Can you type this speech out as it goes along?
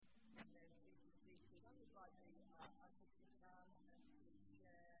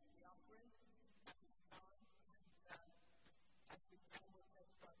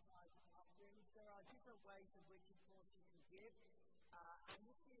different ways in which, of course, you can give. And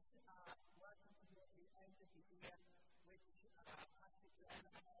this is working towards the end of the year, which Pastor Glenn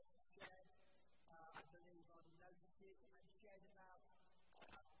shared, I believe, on notices and shared about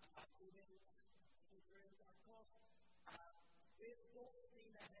giving to group. Of course, we're full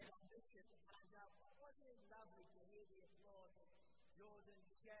steam ahead on mission, and wasn't it lovely to hear the applause Jordan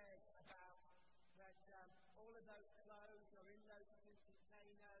shared about that all of those clothes are in those 2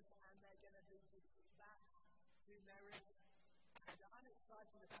 containers and they're going to be dispatched to Merrick. And I'm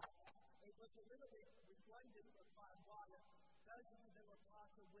excited about that. It was a little bit, we wondered for quite a while, those of you that were part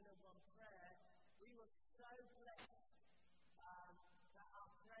of Winner One Prayer, we were so blessed that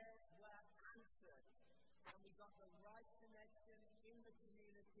our prayers were answered. And we got the right connection in the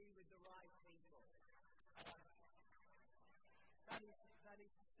community with the right people. That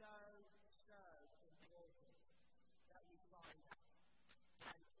is so important that we find that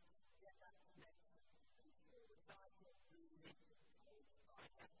and get that connection. Which I thought we needed to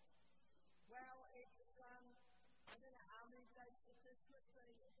find out. Well, it's, I don't know how many days to Christmas,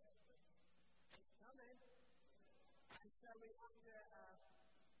 it's coming. And so we have to,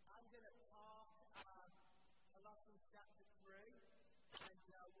 I'm going to park Colossians chapter 3, and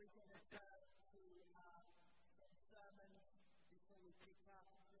we're going to go to some sermons before we pick up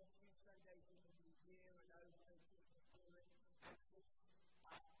for a few Sundays in the new year and over the Christmas period. And so,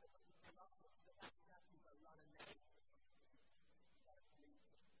 Colossians, the last chapter is a lot of names.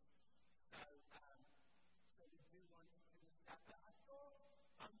 So we do want to finish that. But I thought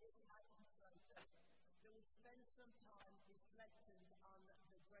on this Advent Sunday that we spend some time reflecting on the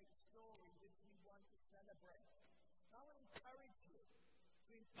great story which we want to celebrate. I want to encourage you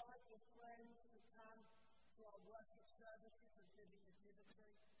to invite your friends to come to our worship services of Living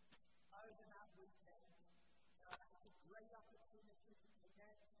Nativity over that weekend. It's a great opportunity to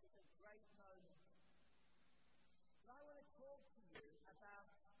connect. It's a great moment. But I want to talk to you about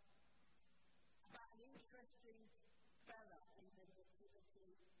an interesting fella in the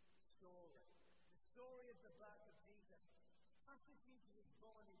Nativity story. The story of the birth of Jesus. After Jesus was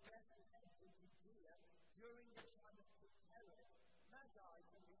born in Bethlehem in Judea, during the time of King Herod, Magi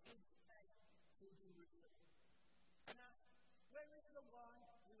from the east came to Jerusalem. And asked, where is the one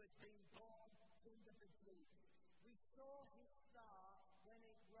who has been born King of the Jews? We saw his star when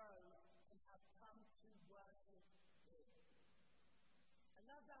it rose and have come to worship him. I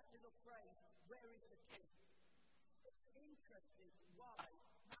love that little phrase, where is the king? It's interesting why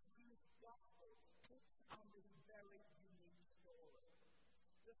Matthew's Gospel picks on this very unique story.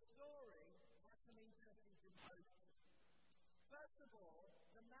 The story has some interesting components. First of all,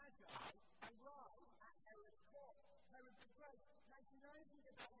 the Magi arrived at Herod's court. Herod the Great. Now, if you know anything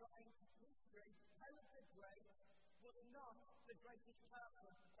about your ancient history, Herod the Great was not the greatest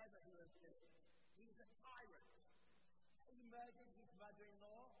person ever who has lived. He was a tyrant. He murdered his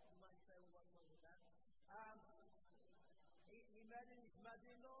mother-in-law. You might say, well, what's wrong with that? He murdered his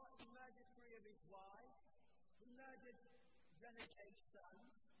mother-in-law. He murdered 3 of his wives. He murdered renegade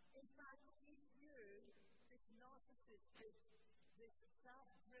sons. In fact, he viewed this narcissistic, this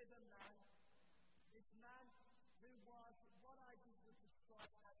self-driven man, this man who was what I would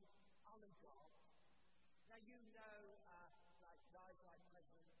describe as an oligarch. Now, you know, like guys like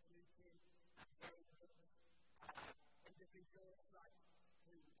President Putin, individuals like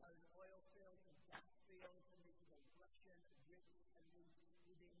who own oil fields and gas fields, and this is a Russian rich elite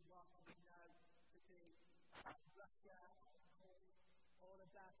within what we know to be Russia, of course, all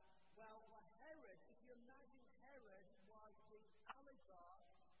of that. Well, Herod, if you imagine Herod was the oligarch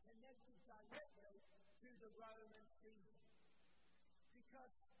connected directly to the Roman Caesar.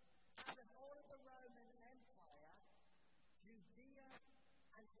 Because out of all of the Roman Empire, Judea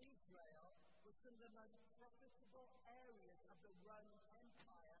and Israel were some of the most profitable areas of the Roman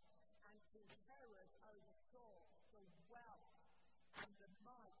Empire, and King Herod oversaw the wealth and the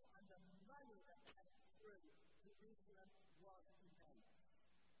might and the money that came through Jerusalem was immense.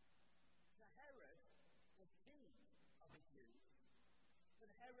 So Herod was king of the Jews, but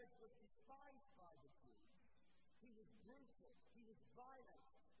Herod was despised by the Jews. He was brutal, he was violent,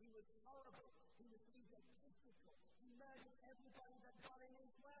 he was horrible, he was egotistical, he murdered everybody that got in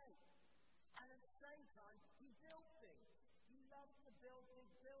his way. And at the same time, he built things. He loved to build big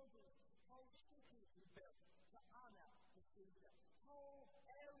buildings. Whole cities he built to honor the Caesar. Whole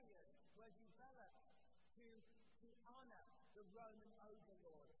areas were developed to honor the Roman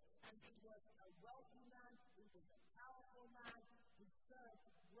overlords. And he was a wealthy man, he was a powerful man, who served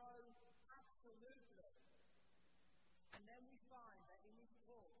Rome absolutely. And then we find that in his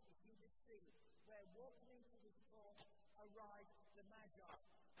court, if you just see, where walking into his court arrived the Magi.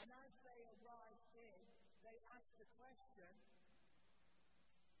 And as they arrived in, they asked the question,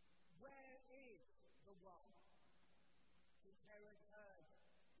 where is the one? King Herod heard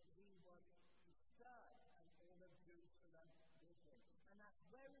that he was disturbed and all of Jerusalem with him. And asked,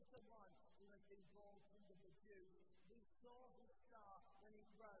 where is the one who has been born King of the Jews? We saw his star when it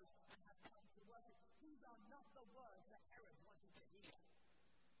rose and have come to worship. These are not the words that Herod wanted to hear.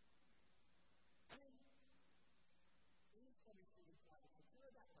 And he's coming to the place. Consider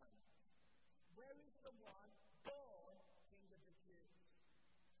that moment. Where is the one born King of the Jews?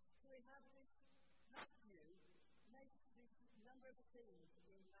 So we have this Matthew makes this number of things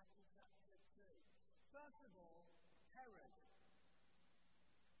in Matthew chapter 2. First of all, Herod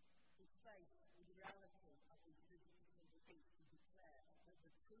is faced with the reality of his visitors from the east to declare that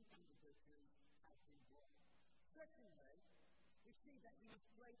the true King of the Jews has been born. Secondly, we see that he was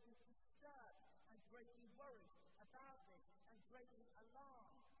greatly disturbed and greatly worried about this and greatly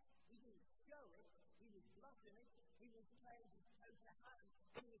alarmed. He didn't show it, he was blushing it, he was playing his coat to hand,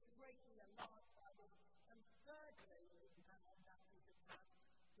 he was greatly alarmed by this. And thirdly, on Matthew's account,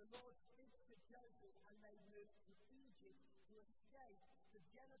 the Lord speaks to Joseph and they move to Egypt to escape the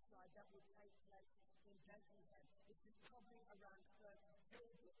genocide that would take place in Bethlehem, which is probably around 30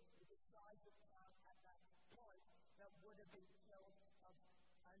 children with the size of town at that point that would have been killed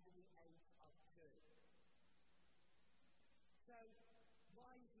under the age of 2. So,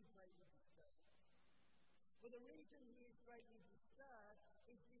 why is he greatly disturbed? Well, the reason he is greatly disturbed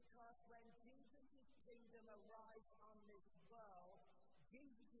is because when Jesus' kingdom arrives on this world,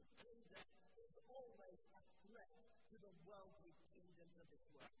 Jesus' kingdom is always a threat to the worldly kingdoms of this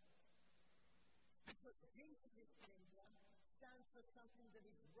world. Because Jesus' kingdom stands for something that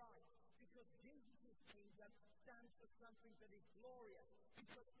is right. Because Jesus' kingdom stands for something that is glorious.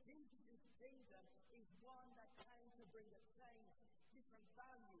 Because Jesus' kingdom is one that came to bring a change, different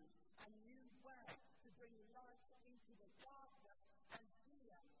values, a new way to bring light into the darkness. And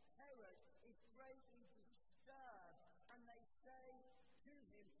here, Herod is greatly disturbed, and they say to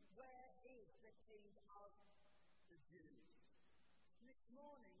him, where is the King of the Jews? This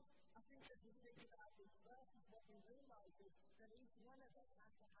morning, I think as we think about these verses, what we realize is that each one of us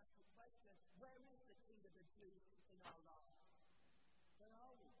has to ask the question, where is the King of the Jews in our lives? Where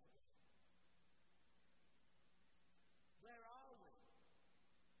are we today? Where are we?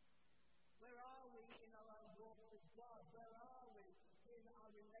 Where are we in our own walk with God? Where are we in our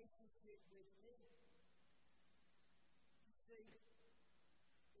relationship with Him? You see,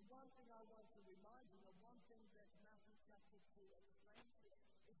 the one thing I want to remind you, the one thing that Matthew chapter 2 explains to us,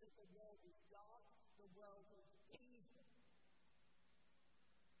 is that the world is dark, the world is evil.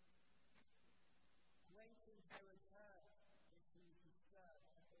 When King Herod heard that he was disturbed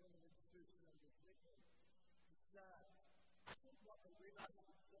and all of Jerusalem was with him, disturbed, I think what they realized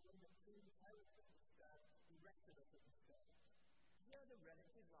is that when the King Herod was disturbed, the rest of us were disturbed. You know the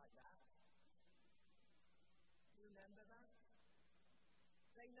relative like that? You remember that?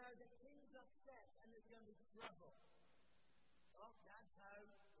 They know that King's upset and there's going to be trouble. Oh, Dad's home,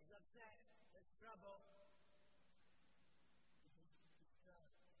 he's upset, there's trouble. This is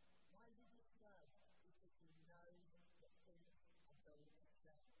disturbed. Why is he disturbed? Because he knows that things are going to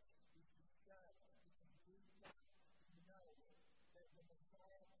change. He's disturbed because deep down he knows that the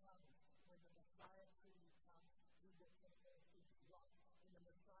Messiah comes. When the Messiah truly comes, he will put all things right. When the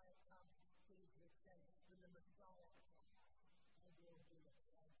Messiah comes, things will change. When the Messiah comes, there will be a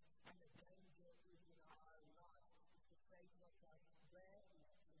change. And the danger is in our own lives. Is to say to ourselves, where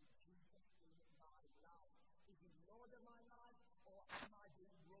is King Jesus in my life? Is he Lord of my life, or am I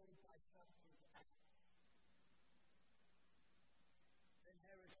being ruled by something else? Then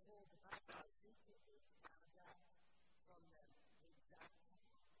Herod called the Magi secretly and found out from them the exact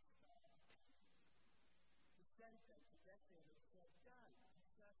time. He sent them to Bethlehem and said, go and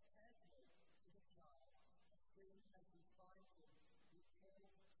search carefully for the child. As soon as you find him, return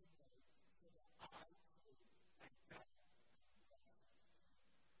to me so that I too may go.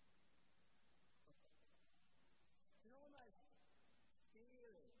 You know, almost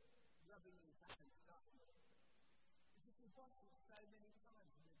feeling rubbing his hands, don't you? Because we've watched it so many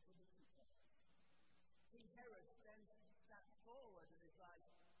times in the Trinity class. King Herod stands forward and is like,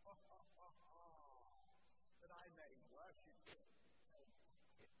 ha ha ha ha, that I may worship him. And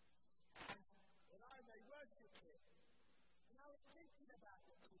that I may worship him. And I was thinking about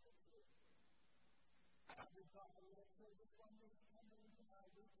the Trinity. We've got a little children's one this coming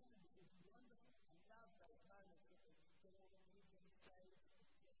weekend, which is wonderful. I love those moments when we get all the kids on the stage,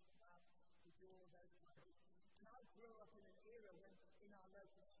 we do all those moments. And I grew up in an era when, in our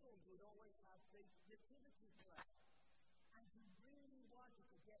local schools, we'd always have the nativity play. And you really wanted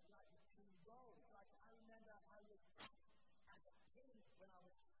to get like the key roles. Like I remember I was cast as a king when I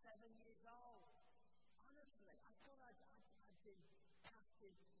was 7 years old. Honestly, I thought I'd been cast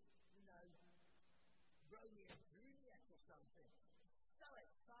in, Romeo and Juliet or something. So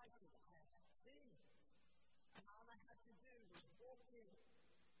excited, I had a king. And all I had to do was walk in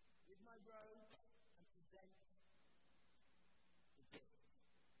with my robes and present the gift.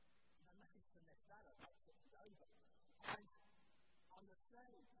 And I managed to mess that up, I took it over. And on the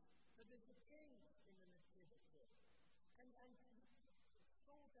same, but there's a king in the nativity. And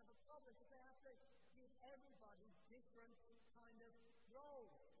schools have a problem because they have to give everybody different kind of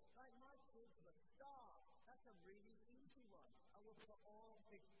roles. Like my kids were stars. That's a really easy one. I will put all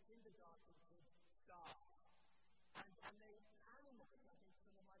the kindergarten kids stars. And they animals. I think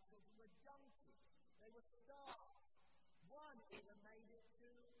some of my children were donkeys. They were stars. One even made it to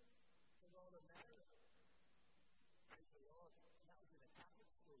the Royal America. Praise the Lord. That was in a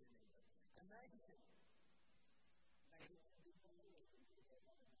Catholic school in England. Amazing. Made it to the Royal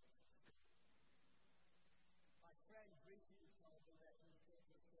America. My friend recently told me that his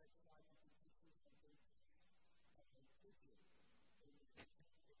daughter was so excited because she was going to be a pigeon in the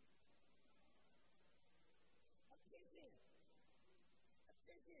reception. A pigeon! A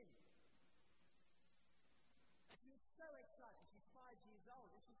pigeon! She was so excited. She's 5 years old,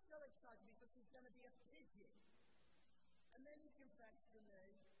 and she's so excited because she's going to be a pigeon. And then he confessed to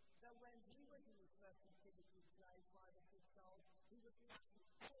me that when he was in his first nativity play, 5 or 6 old, he was cast as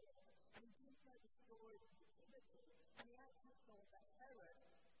Herod, and he didn't know the story of the nativity, and he actually thought that Herod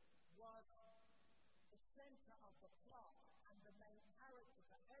was the center of the plot and the main character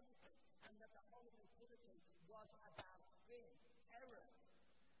for everything, and that the whole nativity was about him, Herod.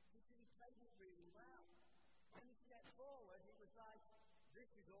 He said he played it really well. When he stepped forward, he was like,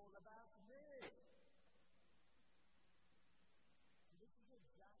 this is all about me. And this is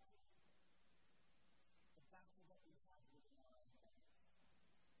exactly the battle that we have within our own lives.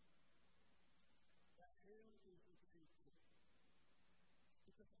 That who is the true king?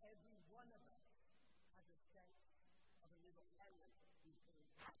 Because every one of us has a sense of a little Herod within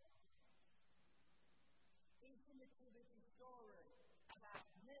us. It's a nativity story about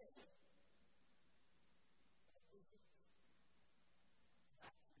me.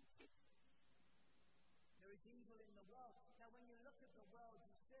 There is evil in the world. Now, when you look at the world,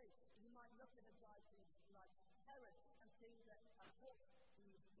 you might look at a guy like Herod and think that, of course, he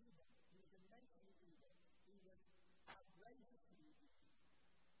was evil. He was immensely evil. He was outrageously evil.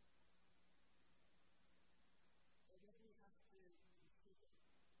 But what we have to consider,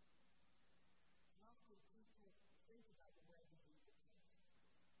 and often people think about the way this evil comes.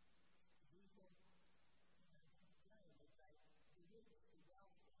 Evil, the rich, the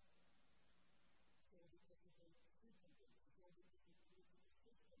wealthy. It's all because of the super rich. It's all because of the political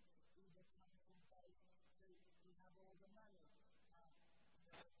system. Evil comes from those who have all the money.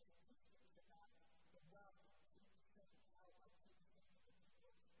 There are statistics about the wealth, 2% out by 2% of the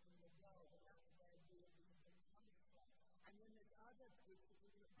people in the world, and that's where real evil comes from. And then there's other groups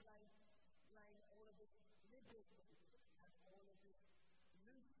that will blame all of this liberal thinking and all of this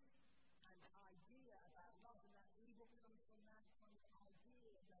loose and idea about love, and that evil comes from that kind of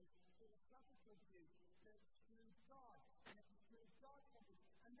idea, those philosophical views that exclude God and exclude God from it.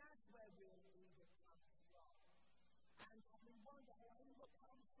 And that's where real evil comes from. And we wonder how evil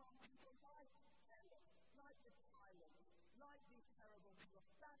comes from people like Herod, like the tyrants, like these terrible people.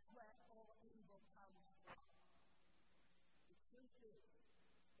 That's where all evil comes from. The truth is,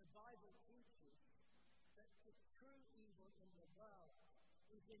 the Bible teaches that the true evil in the world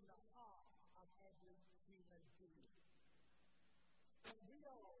is in the heart of every human being. That we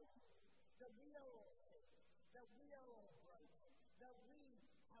are all sick, that we are all broken, that we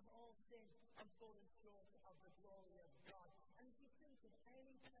have all sinned and fallen short of the glory of God. And if you think of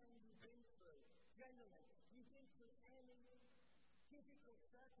any pain you've been through, generally, you've been through any difficult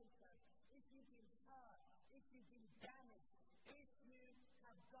circumstance, if you've been hurt, if you've been damaged, if you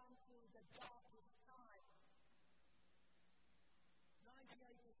have gone through the darkest time,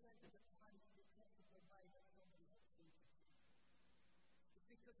 98% of the time it's because of the way that somebody has treated you. It's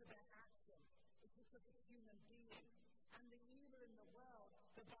because of their actions. It's because of human beings. And the evil in the world,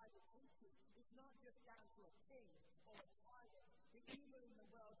 the Bible teaches, is not just down to a king or a tyrant. The evil in the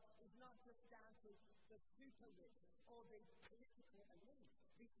world is not just down to the super rich or the political elite.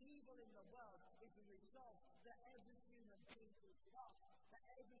 The evil in the world is the result that every human being is lost, that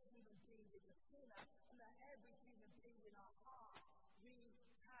every human being is a sinner, and that every human being in our heart, we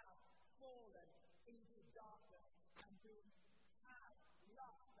have fallen into darkness, and we have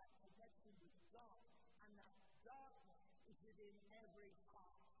lost that connection with God, and that darkness is within every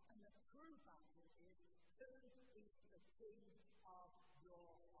heart. And the true battle is, who is the king of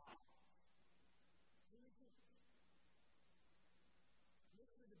your heart? Who is it?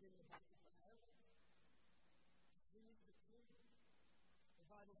 This would have been the battle for Herod. Who is the king? The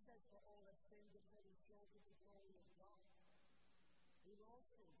Bible says, for all have sinned and fallen short of the glory of God. We're all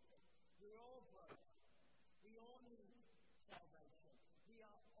sinful. We're all broken. We all need salvation. We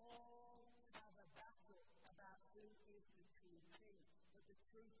are all have a battle about who is the true king. But the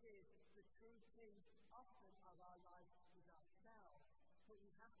truth is, the true king often of our life is ourselves. But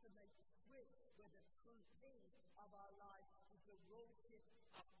we have to make the switch where the true king of our life is the rulership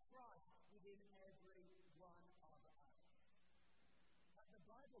of Christ within every one of us. But the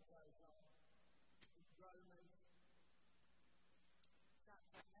Bible goes on in Romans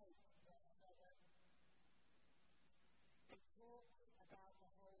chapter 8, verse 7. It talks about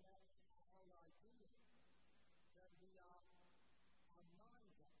the whole idea that our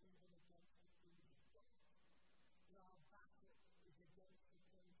minds are even against the things of God. That our battle is against the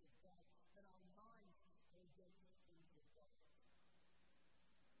things of God. That our minds are against the things of God.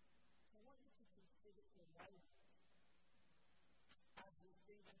 So I want you to consider for a moment, as we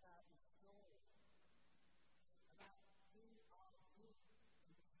think about the story, about who are you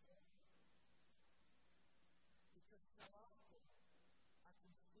in the story. Because so often, I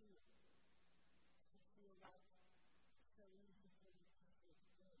can feel like it's so easy for me to slip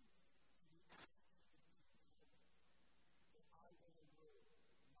into the attitude of people that I want to rule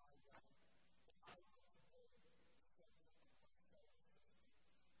my way, that I want to be centered on myself,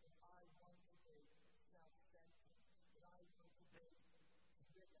 that I want to be self-centered, that I want to be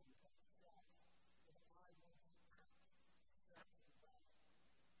driven by self, that I want to act a certain way.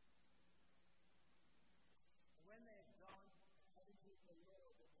 And when they're gone, headed with the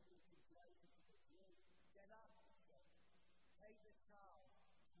Lord, that we can go into the dream, get up, he said, take the child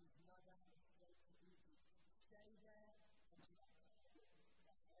whose mother has escaped to Egypt, stay there and do not tell you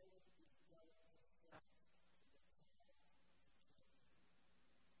that Herod is going to strike to the power to kill him.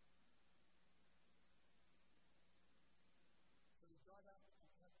 So he got up and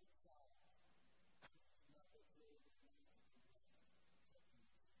took the child, and his mother drew him into Egypt,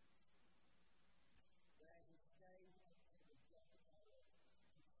 where he stayed until the death of Herod,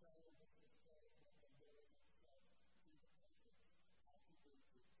 and so was fulfilled what the Lord had said to the prophet, out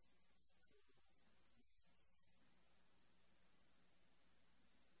of Egypt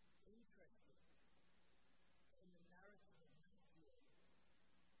interesting in the narrative of Matthew,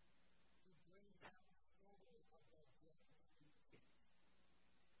 he brings out the story of their journey to Egypt.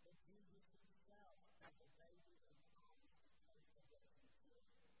 That Jesus himself, as a baby in arms, became a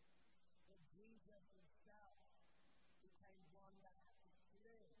refugee. That Jesus himself became one that had to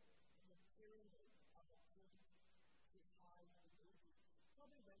flee from the tyranny of a king to hide in Egypt.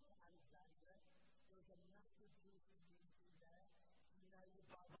 Probably went to Alexandria. There was a massive Jewish community there. You know the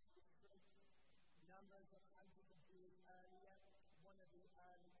Bible history. Numbers of hundreds of years earlier, one of the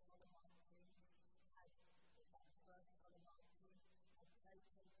early Ptolemaic kings had, that first Ptolemaic king, had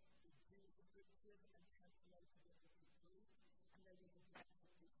taken the Jewish scriptures and translated it into Greek, and there was a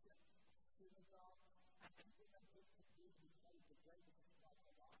persecution of synagogues, and people that did to Greek became the greatest of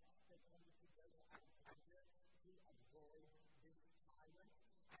the last. They tended to go to Alexandria to avoid this tyrant,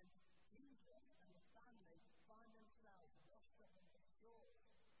 and Jesus and the family find themselves washed up on the shore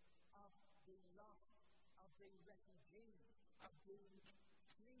of being lost, of being refugees, of being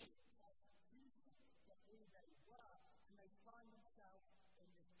fleeing persecution for who they were, and they find themselves in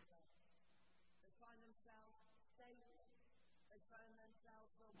this place. They find themselves stateless. They find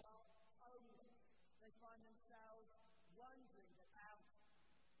themselves for a while homeless. They find themselves wondering about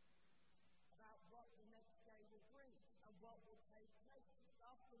what the next day will bring and what will take place.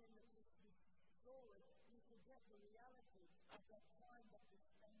 Often in the Christmas story, you forget the reality of that time that was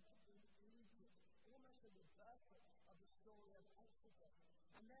spent in Egypt, almost a reversal of the story of Exodus.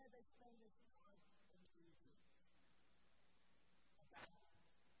 And there they spend this time in Egypt. About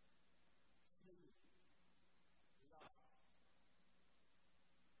sleep, love.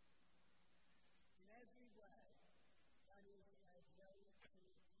 In every way, that is a very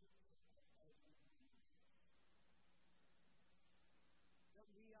clear picture of every human. That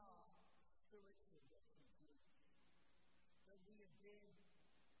we are spiritual refugees. That we have been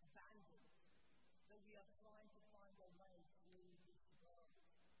abandoned. That we are trying to find a way through this world.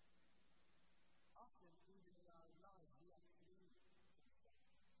 Often, even in our lives, we are fleeing from something.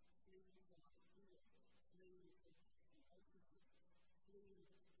 Fleeing from our fear. Fleeing from relationships. Fleeing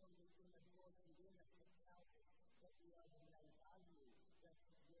from the inner voice within us that tells us that we are of no value, that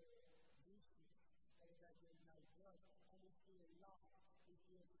we're useless, or that we're no good. And we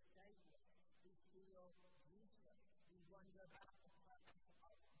wonder about the purpose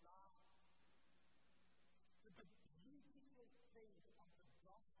of life. But the beautiful thing of the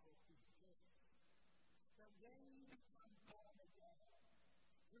gospel is this, that when you become born again,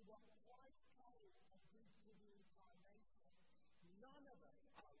 through what Christ came and did to the incarnation, none of us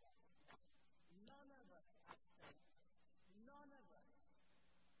are lost. None of us are saved. None of us.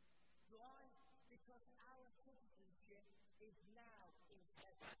 Why? Because our citizenship is now in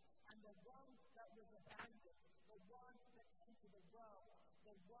heaven. And the one that was abandoned, the one that came to the world,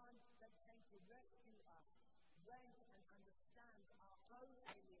 the one that came to rescue us, went and understands our own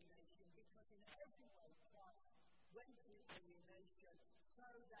alienation, because in every way Christ went through alienation, so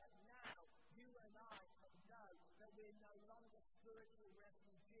that now you and I can know that we're no longer spiritual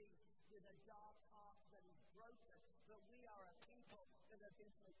refugees with a dark heart that is broken, but we are a people that have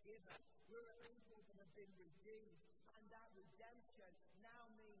been forgiven. We're a people that have been redeemed. And that redemption now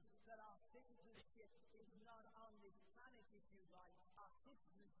means that our citizenship is not on this planet, if you like. Our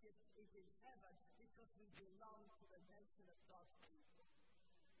citizenship is in heaven because we belong to the nation of God's people.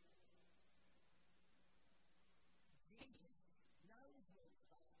 Jesus knows we're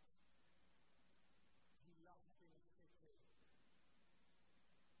saved. He lost in a city.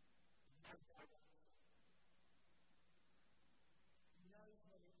 No direction. He knows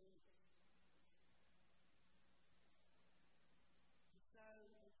what it is. So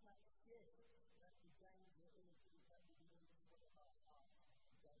it's that shift that the danger is that we need to put our hearts in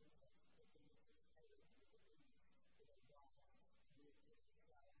the danger that we need to inherit with the needs that are right with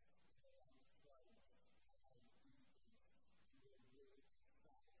itself, that are closed and easy, and will live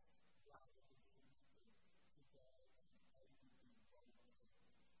fast rather than easy today and only be wanted.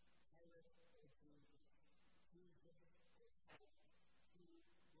 Herod or Jesus? Jesus or Herod? Who will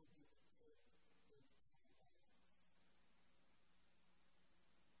be the king in paradise?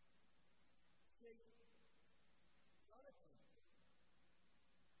 See, a lot of people,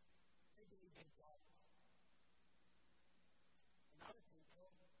 they believe in God. A lot of people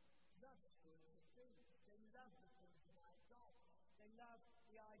love spiritual things. They love the things about God. They love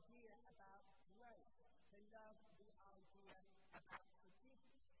the idea about grace. They love the idea about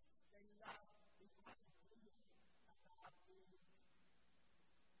forgiveness. They love the idea about being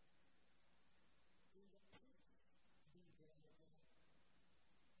the peace, being born again.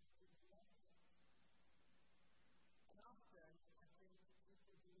 And often, I think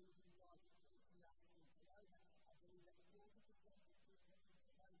people believe in God. If you ask me to know that, I believe that 40% of people in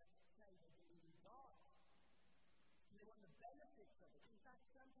Corona say they believe in God. And they want the benefits of it. In fact,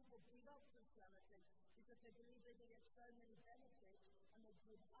 some people give up Christianity because they believe they can get so many benefits, and they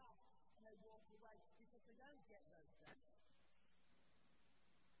give up and they walk away because they don't get those benefits.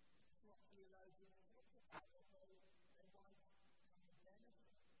 It's what theologians talk about. They want the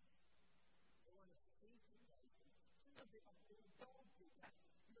benefits. They want to seek in those things. It's a bit like being a dog digger.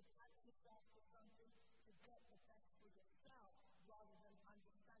 You attach yourself to something to get the best for yourself rather than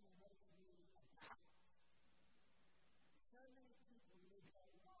understanding what it's really about. So many people live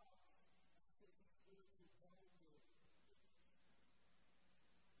their lives as sort of spiritual dog diggers.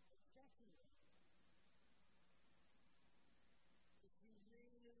 But secondly, if you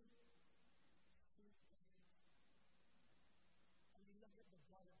really seek God and you look at the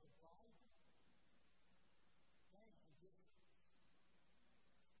God of the Bible, there's the difference.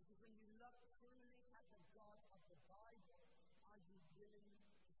 Because when you look truly at the God of the Bible, are you willing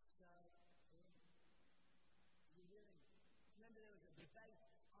to serve Him? Are you willing? Remember, there was a debate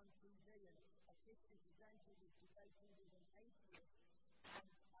on TV, and a Christian presenter was debating with an atheist, and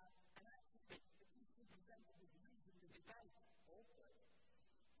actually the Christian presenter was losing the debate, awkward.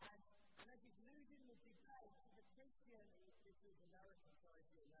 And as he's losing the debate, the Christian, this is American, sorry if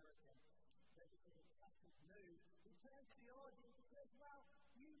you're American, but this is a classic move, he turns to the audience and says, well,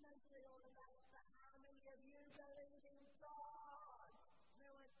 you may say all of that, but how many of you believe in God? And they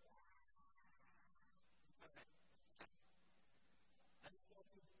went, okay. And he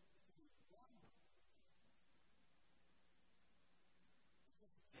started to be one.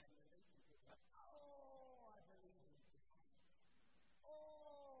 Because generally people go, oh, I believe in God.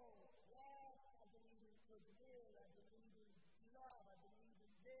 Oh, yes, I believe in goodwill, I believe in love, I believe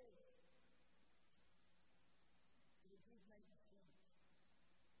in this. But it did make me think,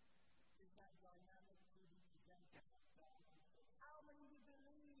 is that dynamic to be presented? How many of you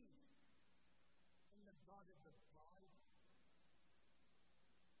believe in the God of the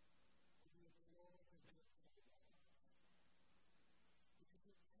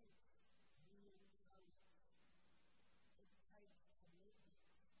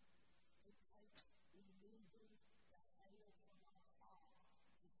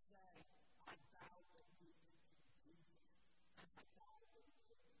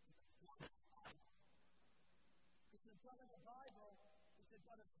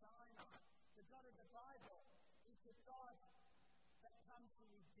God of the Bible is the God that comes to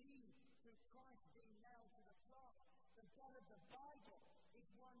redeem through Christ being nailed to the cross. The God of the Bible is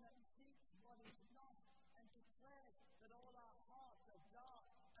one that seeks what is not and declares that all our hearts are dark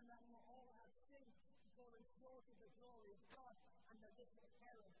and that we all have sinned, fallen short of the glory of God, and the little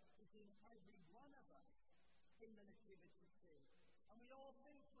Herod is in every one of us in the nativity scene. And we all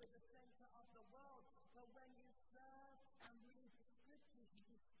think we're the center of the world, but when you serve and read the scriptures, you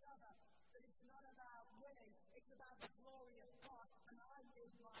discover that it's not about winning, it's about the glory of God. And I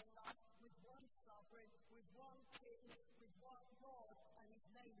live my life with one sovereign, with one king, with one Lord, and his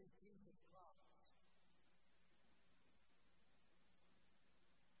name is Jesus Christ.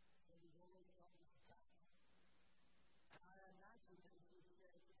 So we've always got this back. And I imagine that if we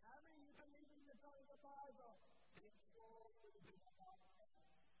said, how many of you believe in the God of the Bible? It's all going to be about that.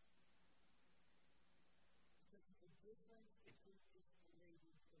 Because the difference between just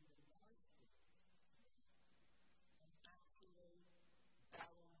believing in the life and actually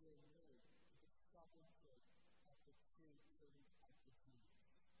bowing your knee to the sovereignty of the true King of the Kings.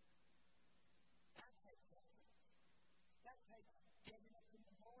 That takes effort. That takes getting up in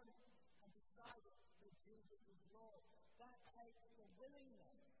the morning and deciding that Jesus is Lord. That takes the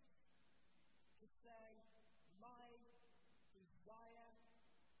willingness to say, my desire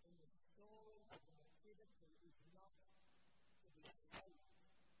in the story of the Nativity is not to be a faith,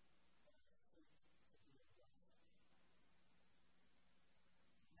 but to seek to be a brother.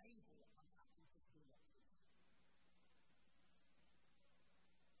 Maybe I'm happy to see that.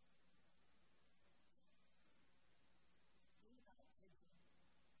 See that taking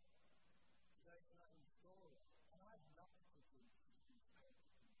very certain story, and I've not produced these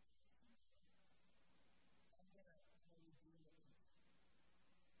characters. I'm going to redeem it.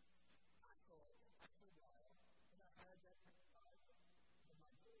 I thought, after a while, when I heard that from my daughter, God told me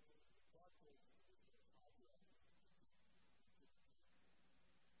to do it 5 years.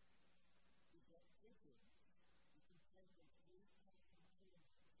 Is that taking, you can take them through country to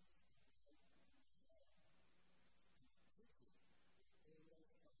and taking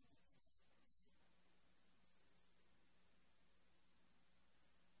is always from the truth.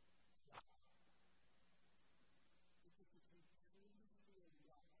 Because if you truly feel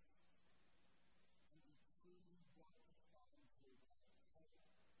right, and you truly want to find your way home, then truth is coming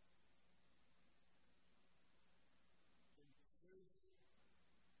to seek Jesus in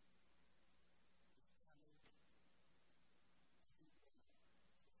the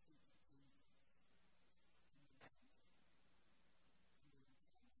moment, in the incarnation, in the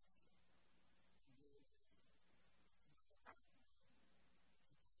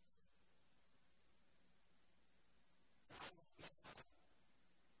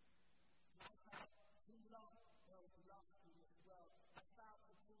too long, I was lost in this world. I felt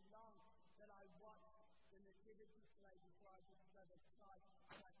for too long that I watched the nativity play before I discovered Christ,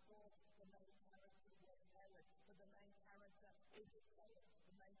 and I thought the main character was Herod, but the main character isn't Herod.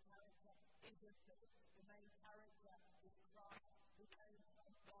 The main character isn't Philip. The main character is Christ, who came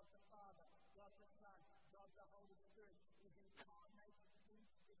from God the Father, God the Son, God the Holy Spirit, was incarnated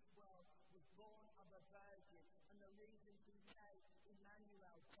into this world, was born of a virgin, and the reason he came,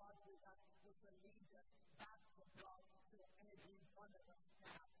 Emmanuel, God with us, was to lead us back to God, to every one of us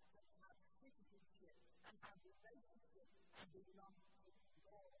now, that have citizenship and have relationship and belong